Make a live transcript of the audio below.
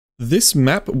This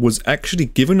map was actually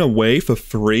given away for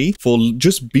free for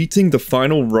just beating the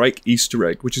final Reich Easter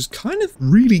egg, which is kind of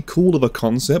really cool of a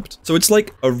concept. So it's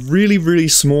like a really, really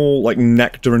small, like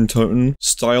Nectar and Totem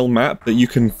style map that you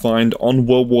can find on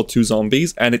World War II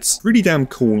zombies, and it's really damn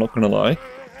cool, not gonna lie.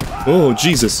 Oh,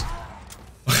 Jesus.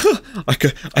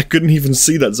 I couldn't even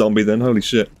see that zombie then, holy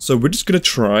shit. So we're just gonna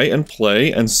try and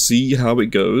play and see how it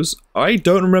goes. I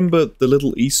don't remember the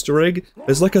little Easter egg.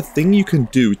 There's like a thing you can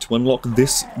do to unlock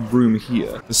this room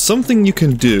here. There's something you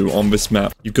can do on this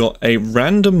map. You've got a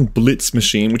random blitz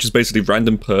machine, which is basically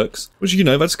random perks, which, you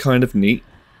know, that's kind of neat.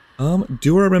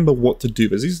 Do I remember what to do?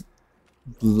 There's these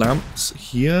lamps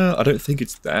here. I don't think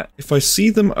it's that. If I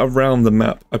see them around the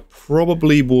map, I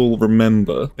probably will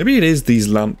remember. Maybe it is these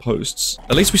lamp posts.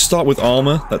 At least we start with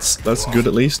armor. That's good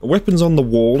at least. Weapons on the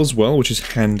wall as well, which is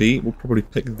handy. We'll probably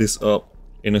pick this up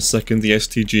in a second, the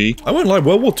STG. I won't lie,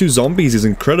 World War II Zombies is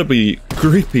incredibly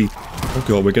creepy. Oh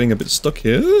god, we're getting a bit stuck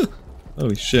here.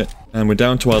 Holy shit. And we're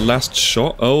down to our last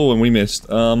shot. Oh, and we missed.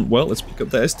 Well, let's pick up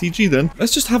the STG then.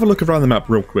 Let's just have a look around the map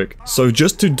real quick. So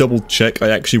just to double check, I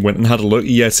actually went and had a look.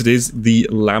 Yes, it is the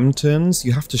lanterns.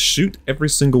 You have to shoot every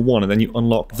single one and then you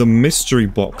unlock the mystery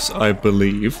box, I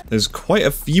believe. There's quite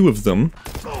a few of them.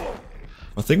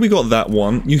 I think we got that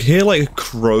one. You hear like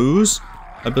crows,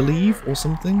 I believe, or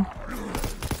something.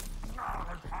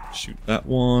 Shoot that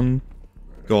one.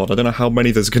 God, I don't know how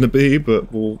many there's gonna be,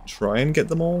 but we'll try and get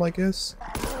them all, I guess.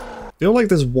 I feel like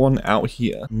there's one out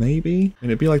here, maybe?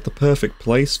 And it'd be like the perfect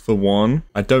place for one.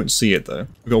 I don't see it though.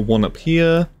 We've got one up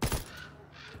here.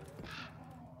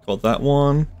 Got that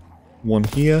one. One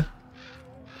here.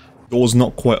 Door's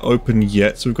not quite open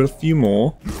yet, so we've got a few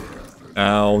more.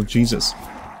 Ow, Jesus.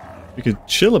 We could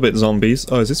chill a bit, zombies.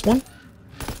 Oh, is this one?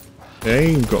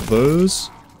 Okay, we've got those.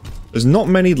 There's not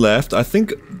many left. I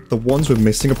think the ones we're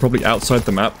missing are probably outside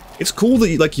the map. It's cool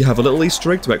that you have a little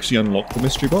Easter egg to actually unlock the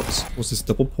mystery box. What's this,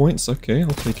 double points? Okay, I'll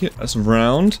take it. That's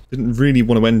round. Didn't really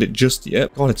want to end it just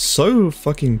yet. God, it's so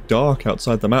fucking dark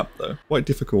outside the map though. Quite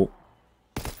difficult.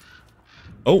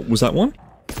 Oh, was that one?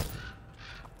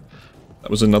 That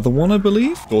was another one, I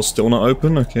believe. Door's still not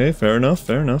open. Okay, fair enough,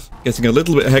 fair enough. Getting a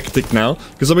little bit hectic now.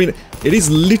 Because, I mean, it is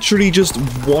literally just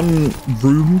one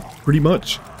room, pretty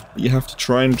much. You have to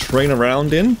try and train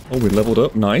around in. Oh, we leveled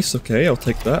up. Nice. Okay, I'll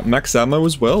take that. Max ammo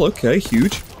as well. Okay,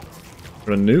 huge.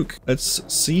 Got a nuke. Let's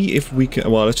see if we can...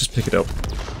 Well, let's just pick it up.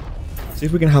 See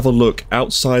if we can have a look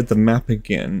outside the map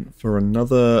again for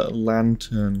another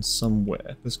lantern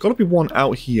somewhere. There's got to be one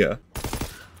out here.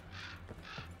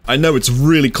 I know it's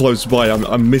really close by.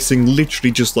 I'm missing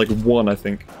literally just like one, I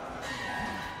think.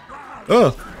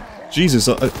 Oh, Jesus.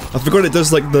 I forgot it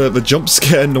does like the jump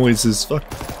scare noises. Fuck.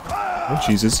 Oh,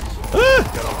 Jesus. Ah!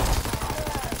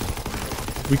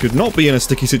 We could not be in a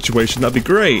sticky situation. That'd be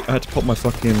great. I had to pop my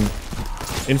fucking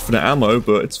infinite ammo,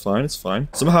 but it's fine, it's fine.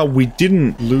 Somehow we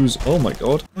didn't lose... Oh my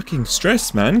god. Fucking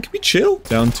stress, man. Can we chill?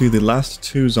 Down to the last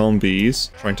two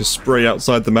zombies. Trying to spray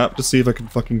outside the map to see if I can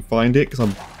fucking find it, because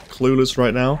I'm clueless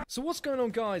right now. So what's going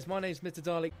on, guys? My name's Mr.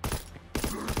 Darling.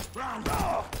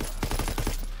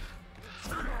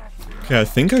 Okay, I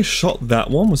think I shot that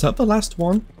one. Was that the last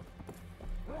one?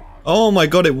 Oh my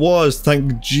god, it was!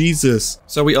 Thank Jesus!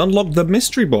 So we unlocked the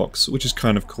mystery box, which is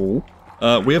kind of cool.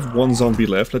 We have one zombie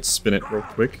left. Let's spin it real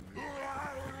quick.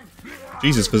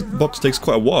 Jesus, the box takes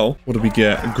quite a while. What do we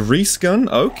get? A grease gun?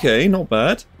 Okay, not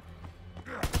bad.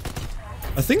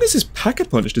 I think this is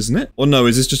Pack-a-Punched, isn't it? Or no,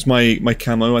 is this just my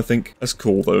camo, I think? That's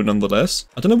cool, though, nonetheless.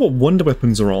 I don't know what wonder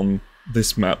weapons are on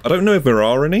this map. I don't know if there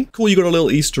are any. Cool, you got a little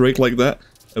Easter egg like that.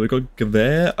 We got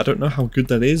Gewehr. I don't know how good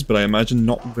that is, but I imagine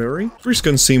not very. Grease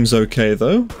gun seems okay,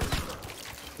 though.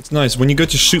 It's nice. When you go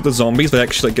to shoot the zombies, they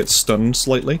actually like, get stunned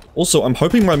slightly. Also, I'm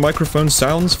hoping my microphone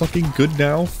sounds fucking good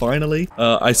now, finally.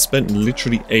 I spent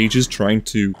literally ages trying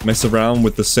to mess around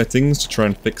with the settings to try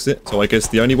and fix it. So I guess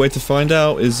the only way to find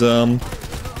out is,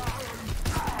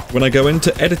 when I go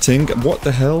into editing, what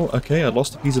the hell? Okay, I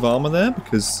lost a piece of armor there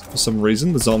because for some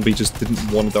reason the zombie just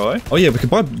didn't want to die. Oh yeah, we can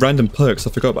buy random perks. I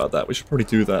forgot about that. We should probably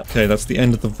do that. Okay, that's the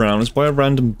end of the round. Let's buy a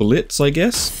random blitz, I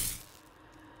guess.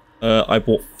 I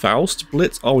bought Faust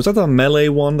Blitz. Oh, was that the melee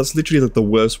one? That's literally like the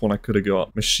worst one I could have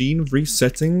got. Machine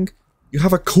resetting. You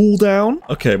have a cooldown?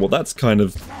 Okay, well that's kind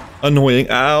of annoying.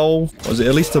 Ow. Was it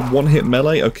at least a one-hit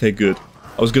melee? Okay, good.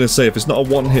 I was gonna say, if it's not a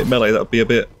one-hit melee, that would be a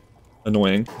bit...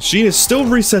 annoying. Machine is still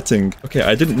resetting. Okay,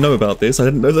 I didn't know about this. I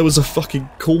didn't know there was a fucking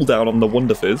cooldown on the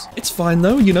Wonder Fizz. It's fine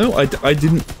though, you know. I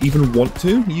didn't even want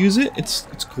to use it. It's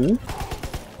cool.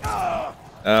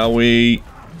 Owie.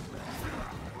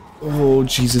 Oh,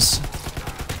 Jesus.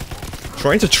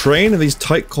 Trying to train in these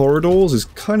tight corridors is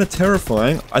kind of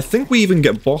terrifying. I think we even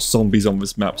get boss zombies on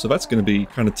this map, so that's going to be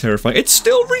kind of terrifying. It's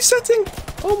still resetting!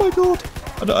 Oh my god.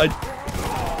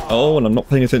 Oh, and I'm not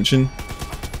paying attention.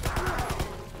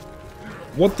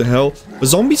 What the hell? The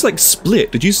zombies like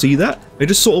split. Did you see that? They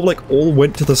just sort of like all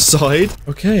went to the side.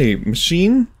 Okay,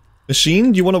 machine?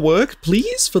 Machine, do you want to work?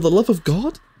 Please? For the love of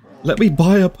God? Let me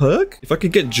buy a perk? If I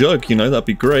could get Jug, you know, that'd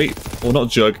be great. Or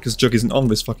not Jug, because Jug isn't on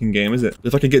this fucking game, is it?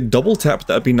 If I could get double tap,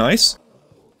 that'd be nice.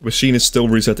 Machine is still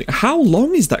resetting. How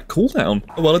long is that cooldown?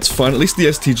 Oh, well, it's fine. At least the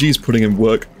STG is putting in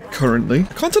work currently.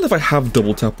 I can't tell if I have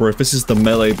double tap or if this is the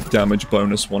melee damage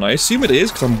bonus one. I assume it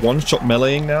is, because I'm one-shot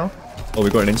meleeing now. Oh, we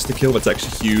got an insta-kill. That's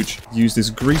actually huge. Use this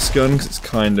grease gun because it's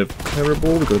kind of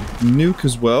terrible. We got a nuke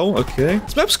as well. Okay.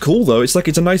 This map's cool, though. It's like,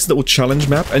 it's a nice little challenge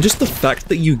map. And just the fact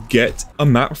that you get a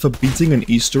map for beating an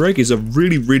Easter egg is a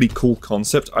really, really cool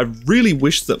concept. I really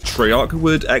wish that Treyarch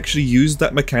would actually use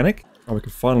that mechanic. Oh, we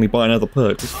can finally buy another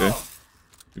perk. Let's go.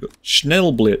 We got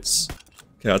Schnellblitz.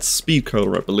 Okay, that's Speed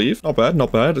Cola, I believe. Not bad,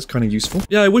 not bad. It's kind of useful.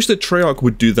 Yeah, I wish that Treyarch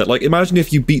would do that. Like, imagine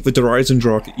if you beat the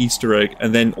Dreisendrache Easter egg,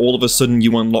 and then all of a sudden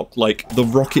you unlock, like, the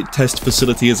rocket test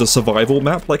facility as a survival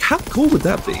map. Like, how cool would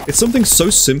that be? It's something so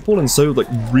simple and so, like,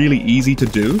 really easy to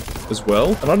do as well.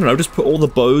 And I don't know, just put all the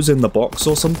bows in the box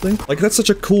or something. Like, that's such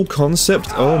a cool concept.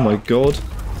 Oh my god.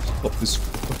 Stop this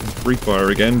fucking Free Fire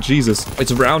again. Jesus.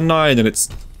 It's round 9 and it's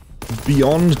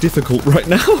beyond difficult right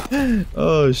now.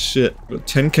 Oh shit. Got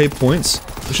 10k points.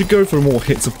 We should go for more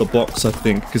hits of the box, I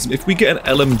think, because if we get an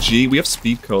LMG, we have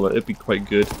Speed Cola, it'd be quite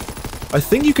good. I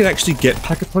think you can actually get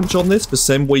Pack-a-Punch on this the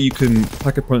same way you can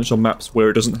Pack-a-Punch on maps where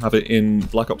it doesn't have it in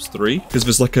Black Ops 3, because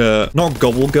there's like a, not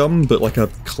gobble gum, but like a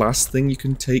class thing you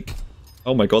can take.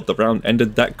 Oh my god, the round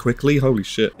ended that quickly. Holy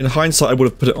shit. In hindsight, I would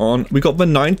have put it on. We got the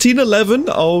 1911.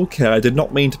 Okay, I did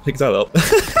not mean to pick that up.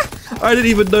 I didn't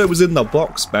even know it was in the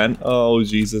box, man. Oh,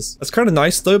 Jesus. That's kind of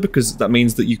nice, though, because that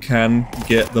means that you can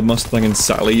get the Mustang and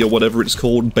Sally, or whatever it's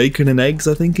called. Bacon and eggs,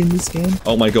 I think, in this game.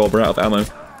 Oh my god, we're out of ammo.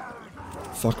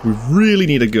 Fuck, we really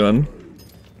need a gun.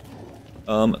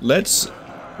 We're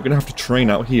gonna have to train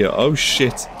out here. Oh,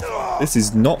 shit. This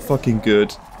is not fucking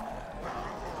good.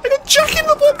 I got Jack in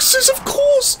the boxes, of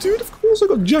course, dude. Of course I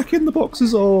got Jack in the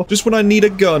boxes. Oh, just when I need a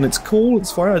gun. It's cool.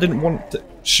 It's fine. I didn't want to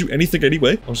shoot anything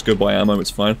anyway. I'll just go buy ammo.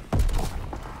 It's fine.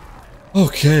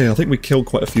 Okay, I think we killed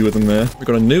quite a few of them there. We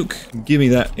got a nuke. Give me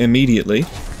that immediately.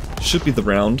 Should be the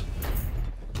round.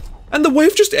 And the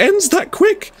wave just ends that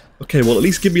quick. Okay, well, at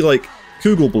least give me, like,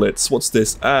 Kugelblitz. What's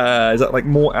this? Is that, like,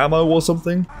 more ammo or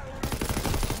something?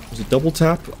 Was it double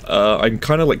tap? I'm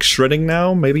kind of, like, shredding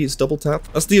now. Maybe it's double tap.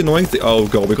 That's the annoying thing. Oh,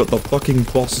 God, we got the fucking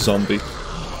boss zombie.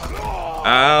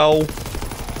 Ow.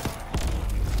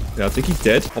 Yeah, I think he's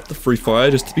dead. Pop the Free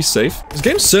Fire just to be safe. This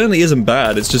game certainly isn't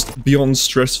bad. It's just beyond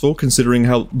stressful considering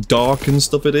how dark and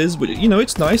stuff it is. But, you know,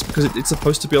 it's nice because it's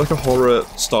supposed to be like a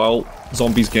horror-style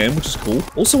zombies game, which is cool.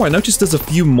 Also, I noticed there's a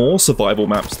few more survival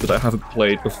maps that I haven't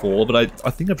played before, but I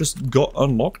think I've just got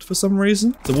unlocked for some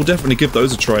reason. So we'll definitely give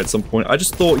those a try at some point. I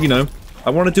just thought, you know,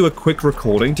 I want to do a quick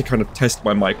recording to kind of test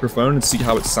my microphone and see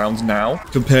how it sounds now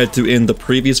compared to in the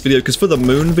previous video, because for the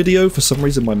moon video, for some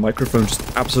reason my microphone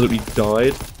just absolutely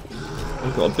died.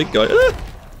 I've got a big guy. Ah!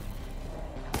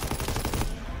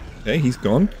 Okay, he's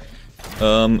gone. Is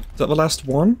that the last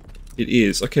one? It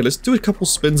is. Okay, let's do a couple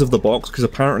spins of the box, because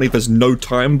apparently there's no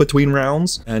time between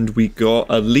rounds. And we got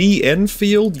a Lee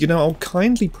Enfield. You know, I'll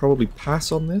kindly probably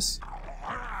pass on this.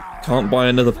 Can't buy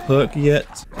another perk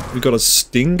yet. We got a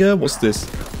Stinger. What's this?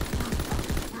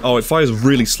 Oh, it fires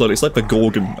really slowly. It's like the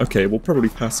Gorgon. Okay, we'll probably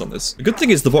pass on this. The good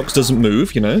thing is the box doesn't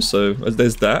move, you know, so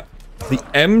there's that. The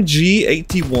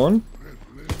MG81.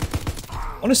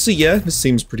 Honestly, yeah, this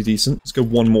seems pretty decent. Let's go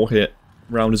one more hit.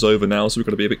 Round is over now, so we've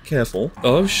got to be a bit careful.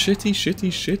 Oh, shitty,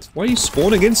 shitty, shit. Why are you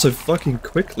spawning in so fucking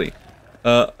quickly?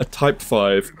 A Type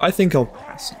 5. I think I'll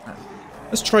pass on that.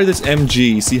 Let's try this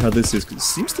MG, see how this is, because it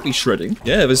seems to be shredding.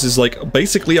 Yeah, this is like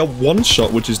basically a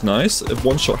one-shot, which is nice. A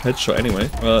one-shot headshot anyway.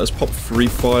 Let's pop Free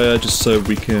Fire just so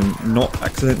we can not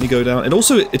accidentally go down. And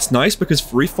also, it's nice because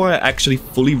Free Fire actually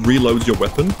fully reloads your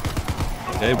weapon.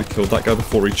 Okay, we killed that guy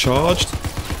before he charged.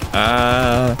 You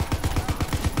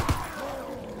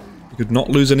could not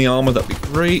lose any armor, that'd be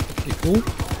great. Okay, cool.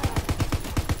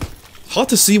 Hard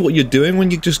to see what you're doing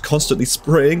when you're just constantly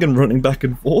spraying and running back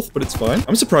and forth, but it's fine.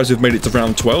 I'm surprised we've made it to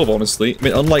round 12, honestly. I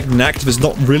mean, unlike Nact, there's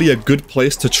not really a good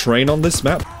place to train on this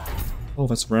map. Oh,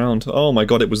 that's round. Oh my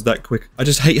god, it was that quick. I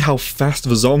just hate how fast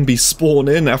the zombies spawn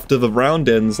in after the round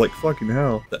ends. Like, fucking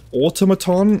hell. The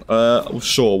automaton?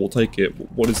 Sure, we'll take it.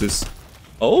 What is this?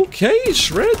 Okay,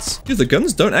 shreds. Dude, the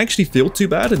guns don't actually feel too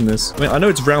bad in this. I mean, I know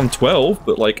it's round 12,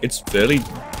 but like, it's fairly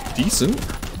decent.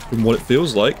 from what it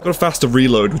feels like. Got a faster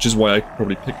reload, which is why I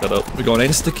probably picked that up. We got an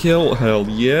insta-kill, hell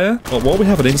yeah. But while we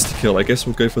have an insta-kill, I guess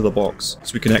we'll go for the box.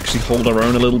 So we can actually hold our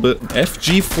own a little bit.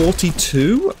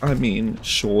 FG42? I mean,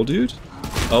 sure, dude.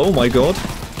 Oh my god.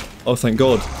 Oh, thank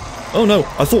god. Oh no,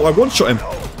 I thought I one-shot him.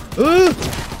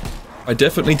 I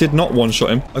definitely did not one-shot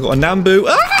him. I got a Nambu.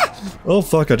 Ah! Oh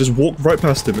fuck, I just walked right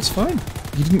past him. It's fine.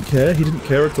 He didn't care. He didn't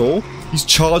care at all. He's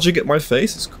charging at my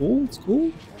face. It's cool. It's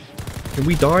cool. Can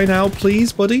we die now,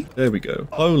 please, buddy? There we go.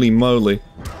 Holy moly.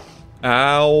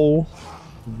 Ow.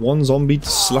 One zombie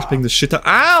slapping the shit out.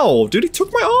 Ow! Dude, he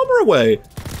took my armor away.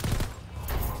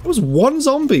 It was one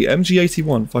zombie.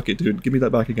 MG81. Fuck it, dude. Give me that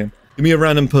back again. Give me a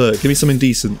random perk. Give me something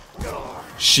decent.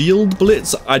 Shield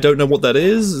Blitz? I don't know what that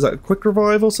is. Is that a quick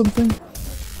revive or something?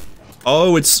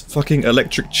 Oh, it's fucking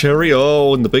Electric Cherry.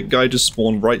 Oh, and the big guy just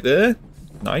spawned right there.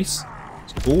 Nice.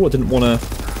 It's cool. I didn't want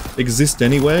to exist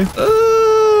anyway.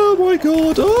 Oh my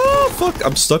god. Oh, fuck.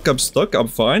 I'm stuck. I'm stuck. I'm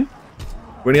fine.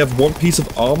 We only have one piece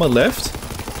of armor left.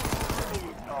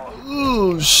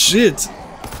 Oh, shit.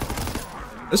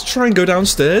 Let's try and go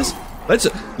downstairs.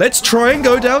 Let's try and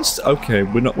go downstairs. Okay,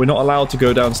 we're not allowed to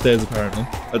go downstairs apparently.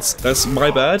 That's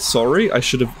my bad. Sorry, I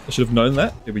should have known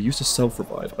that. Okay, we used to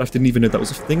self-revive. I didn't even know that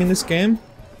was a thing in this game.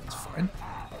 It's fine.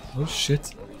 Oh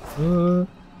shit.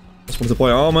 Just wanted to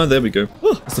buy armor. There we go.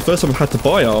 Oh, it's the first time I've had to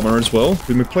buy armor as well.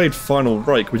 When we played Final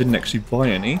Reich, we didn't actually buy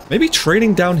any. Maybe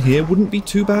trading down here wouldn't be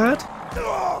too bad.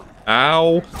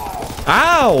 Ow.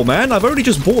 Ow, man. I've already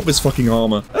just bought this fucking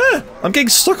armor. I'm getting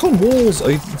stuck on walls.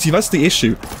 See, that's the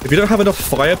issue. If you don't have enough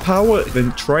firepower,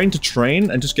 then trying to train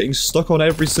and just getting stuck on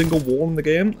every single wall in the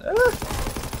game.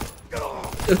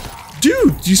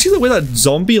 Dude, do you see the way that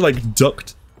zombie, like,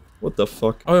 ducked? What the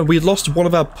fuck? Oh, we lost one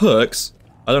of our perks.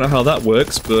 I don't know how that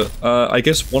works, but I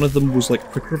guess one of them was, like,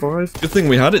 quick revive. Good thing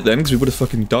we had it then, because we would have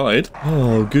fucking died.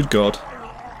 Oh, good god.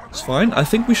 It's fine. I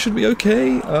think we should be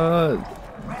okay.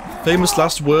 Famous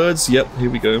last words. Yep, here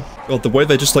we go. God, the way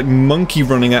they're just like monkey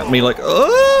running at me like,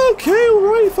 oh, okay,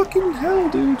 alright, fucking hell,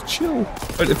 dude, chill.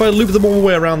 Right, if I loop them all the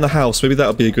way around the house, maybe that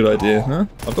would be a good idea, huh?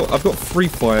 I've got free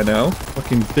fire now.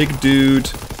 Fucking big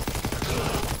dude.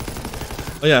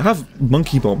 Oh yeah, I have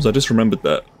monkey bombs, I just remembered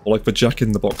that. Or like the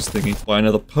jack-in-the-box thingy. Buy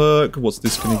another perk. What's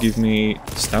this gonna give me?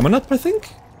 Stamina up, I think?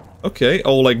 Okay,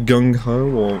 oh, like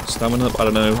gung-ho or stamina up, I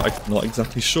don't know, I'm not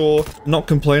exactly sure. Not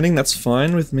complaining, that's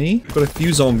fine with me. Got a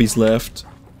few zombies left.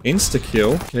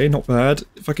 Insta-kill, okay, not bad.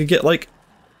 If I could get, like,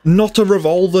 not a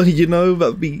revolver, you know,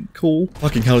 that'd be cool.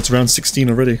 Fucking hell, it's around 16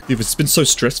 already. Dude, it's been so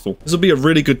stressful. This will be a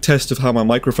really good test of how my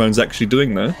microphone's actually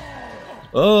doing, though.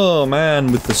 Oh,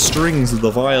 man, with the strings of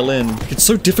the violin. It's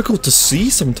so difficult to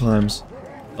see sometimes.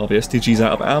 Oh, the STG's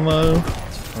out of ammo.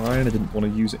 Fine, I didn't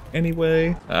want to use it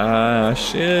anyway. Ah,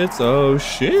 shit. Oh,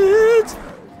 shit.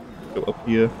 Go up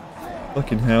here.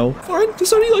 Fucking hell. Fine,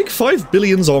 there's only like 5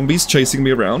 billion zombies chasing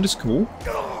me around. It's cool.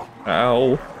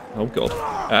 Ow. Oh, God.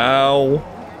 Ow.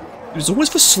 There's always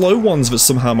the slow ones that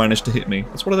somehow manage to hit me.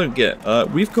 That's what I don't get.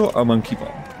 We've got a monkey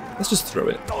bomb. Let's just throw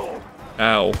it.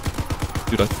 Ow.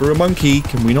 Dude, I threw a monkey.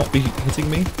 Can we not be hitting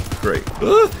me? Great.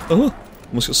 Oh,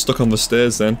 almost got stuck on the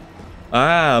stairs then.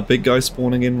 Ah, big guy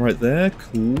spawning in right there.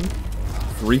 Cool.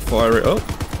 Refire it up.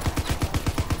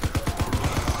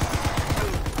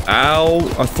 Ow.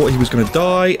 I thought he was going to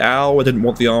die. Ow. I didn't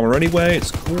want the armor anyway.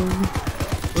 It's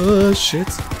cool. Shit.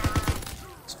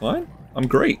 It's fine. I'm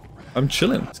great. I'm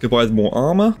chilling. Let's go buy more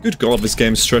armor. Good god, this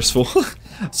game's stressful.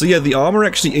 So yeah, the armor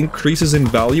actually increases in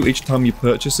value each time you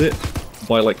purchase it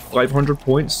by like 500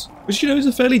 points. Which, you know, is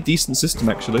a fairly decent system,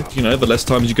 actually. You know, the less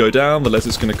times you go down, the less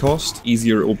it's going to cost.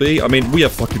 Easier it will be. I mean, we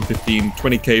have fucking 15,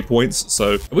 20k points,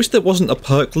 so... I wish there wasn't a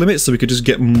perk limit so we could just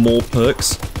get more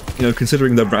perks. You know,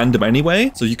 considering they're random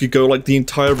anyway. So you could go, like, the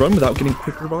entire run without getting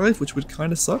quick revive, which would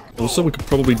kind of suck. Also, we could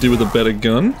probably do with a better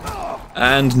gun.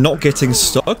 And not getting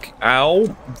stuck.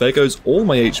 Ow. There goes all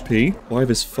my HP. Buy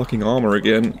this fucking armor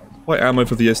again. Buy ammo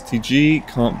for the STG.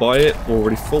 Can't buy it.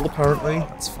 Already full, apparently.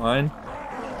 That's fine.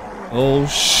 Oh,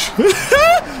 shit.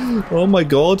 Oh, my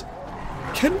God.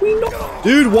 Can we not?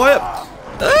 Dude, why?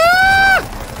 Ah!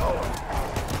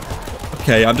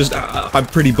 Okay, I'm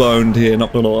pretty boned here,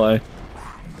 not gonna lie.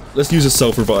 Let's use a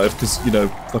self-revive, because, you know,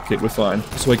 fuck it, we're fine.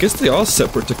 So I guess they are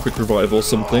separate to quick revive or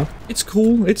something. It's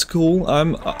cool, it's cool.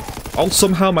 I'll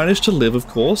somehow manage to live, of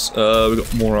course. We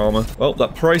got more armor. Well,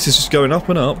 that price is just going up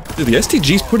and up. Dude, the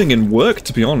STG's putting in work,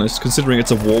 to be honest, considering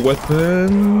it's a war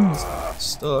weapon.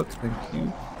 Stuck, thank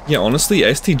you. Yeah, honestly,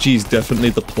 STG is definitely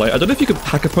the play. I don't know if you could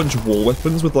pack-a-punch war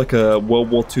weapons with, like, a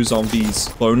World War II zombies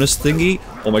bonus thingy.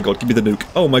 Oh my god, give me the nuke.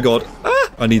 Oh my god.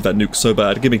 Ah! I need that nuke so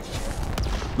bad. Give me...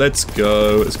 Let's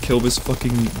go. Let's kill this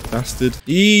fucking bastard.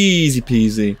 Easy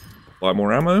peasy. Buy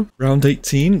more ammo. Round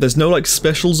 18. There's no like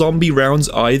special zombie rounds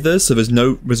either, so there's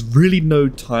really no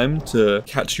time to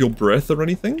catch your breath or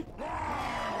anything.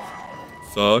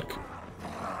 Fuck.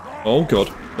 Oh god.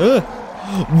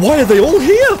 Why are they all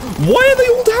here? Why are they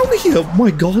all down here? Oh my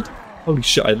god. Holy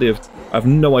shit, I lived. I have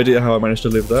no idea how I managed to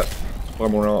live that. Buy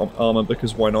more armor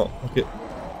because why not? Fuck it.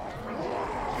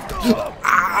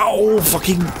 Ow!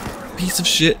 Fucking piece of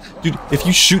shit. Dude, if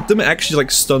you shoot them, it actually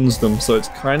like stuns them, so it's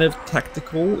kind of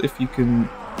tactical if you can...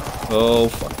 Oh,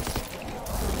 fuck.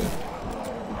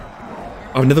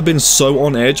 I've never been so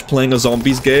on edge playing a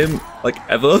zombies game, like,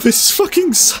 ever. This is fucking...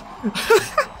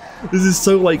 This is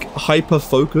so, like,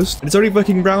 hyper-focused. And it's only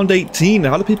fucking round 18.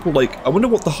 How do people, like... I wonder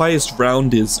what the highest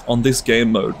round is on this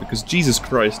game mode, because Jesus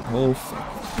Christ. Oh,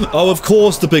 fuck. Oh, of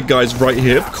course the big guy's right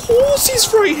here. Of course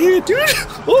he's right here, dude!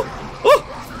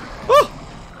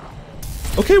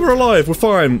 Okay, we're alive. We're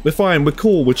fine. We're fine. We're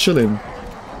cool. We're chilling.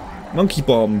 Monkey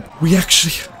bomb. We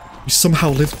somehow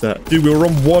lived that. Dude, we were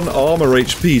on 1 armor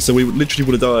HP, so we literally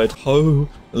would have died.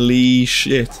 Holy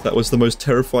shit. That was the most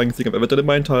terrifying thing I've ever done in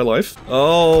my entire life.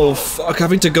 Oh, fuck.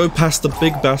 Having to go past the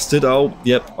big bastard. Oh,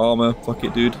 yep. Armor. Fuck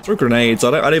it, dude. Throw grenades.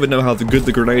 I don't even know how good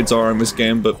the grenades are in this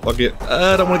game, but fuck it.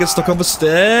 I don't want to get stuck on the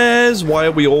stairs. Why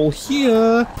are we all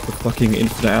here? The fucking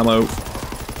infinite ammo.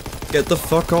 Get the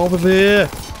fuck off of here.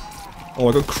 Oh,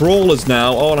 I got crawlers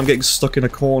now. Oh, and I'm getting stuck in a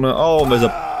corner. Oh, there's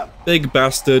a big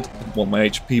bastard. I didn't want my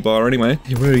HP bar anyway.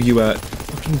 Hey, where are you at?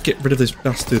 Fucking get rid of this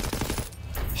bastard.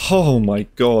 Oh my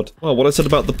god. Well, what I said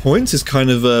about the points is kind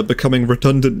of becoming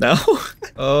redundant now.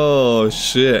 Oh,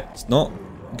 shit. It's not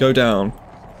go down.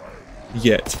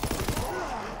 Yet.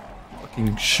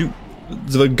 Fucking shoot.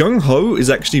 The gung-ho is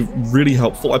actually really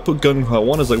helpful. I put gung-ho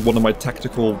on as like one of my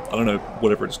tactical, I don't know,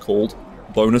 whatever it's called,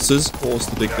 bonuses. Of course,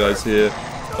 the big guy's here.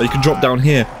 Oh, you can drop down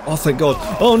here. Oh, thank god.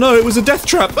 Oh no, it was a death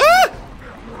trap. Ah!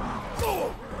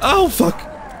 Oh, fuck.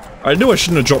 I knew I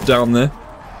shouldn't have dropped down there.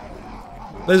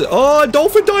 Oh,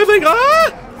 dolphin diving!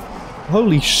 Ah!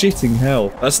 Holy shitting hell.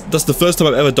 That's the first time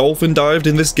I've ever dolphin dived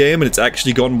in this game, and it's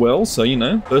actually gone well, so, you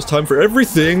know. First time for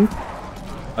everything.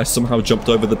 I somehow jumped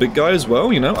over the big guy as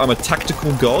well, you know. I'm a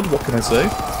tactical god, what can I say?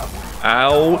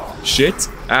 Ow. Shit.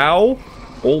 Ow.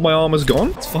 All my armor's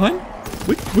gone. It's fine.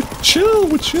 We're chill,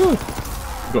 we're chill.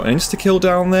 We've got an insta-kill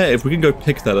down there. If we can go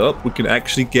pick that up, we can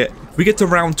actually get... If we get to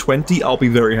round 20, I'll be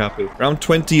very happy. Round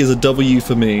 20 is a W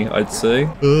for me, I'd say.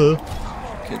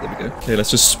 Okay, there we go. Okay,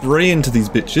 let's just spray into these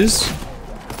bitches.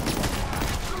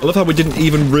 I love how we didn't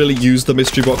even really use the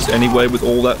mystery box anyway with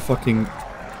all that fucking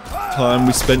time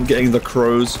we spent getting the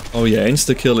crows. Oh yeah,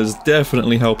 insta-kill is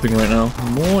definitely helping right now.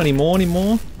 Any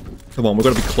more? Come on, we've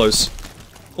got to be close.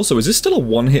 Also, is this still a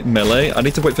one-hit melee? I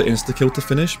need to wait for insta-kill to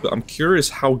finish, but I'm curious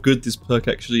how good this perk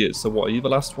actually is. So what, are you the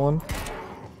last one?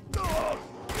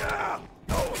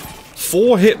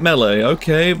 4-hit melee,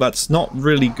 okay, that's not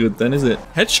really good then, is it?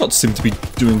 Headshots seem to be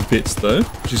doing bits though,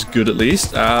 which is good at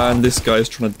least. And this guy's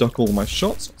trying to duck all my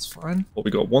shots, that's fine. Well,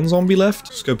 we got 1 zombie left.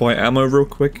 Just go buy ammo real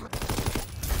quick.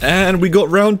 And we got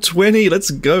round 20,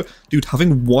 let's go. Dude,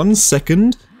 having 1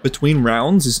 second between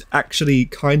rounds is actually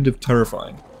kind of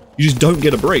terrifying. You just don't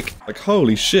get a break. Like,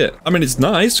 holy shit. I mean, it's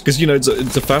nice, because, you know, it's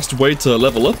a fast way to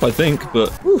level up, I think, but...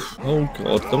 Whew, oh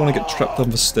god, don't want to get trapped on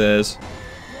the stairs.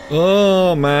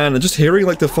 Oh man, and just hearing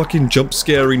like the fucking jump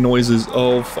scary noises.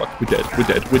 Oh fuck, we're dead, we're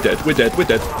dead, we're dead, we're dead, we're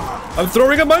dead. I'm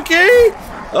throwing a monkey!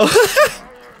 Oh,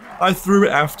 I threw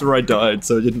it after I died,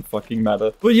 so it didn't fucking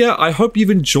matter. But yeah, I hope you've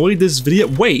enjoyed this video.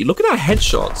 Wait, look at our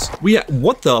headshots.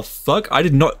 What the fuck? I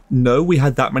did not know we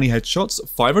had that many headshots.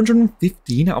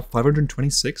 515 out of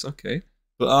 526, okay.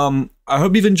 But I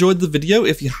hope you've enjoyed the video.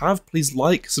 If you have, please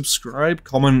like, subscribe,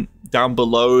 comment down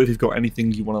below if you've got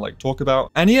anything you want to like talk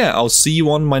about. And yeah, I'll see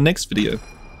you on my next video.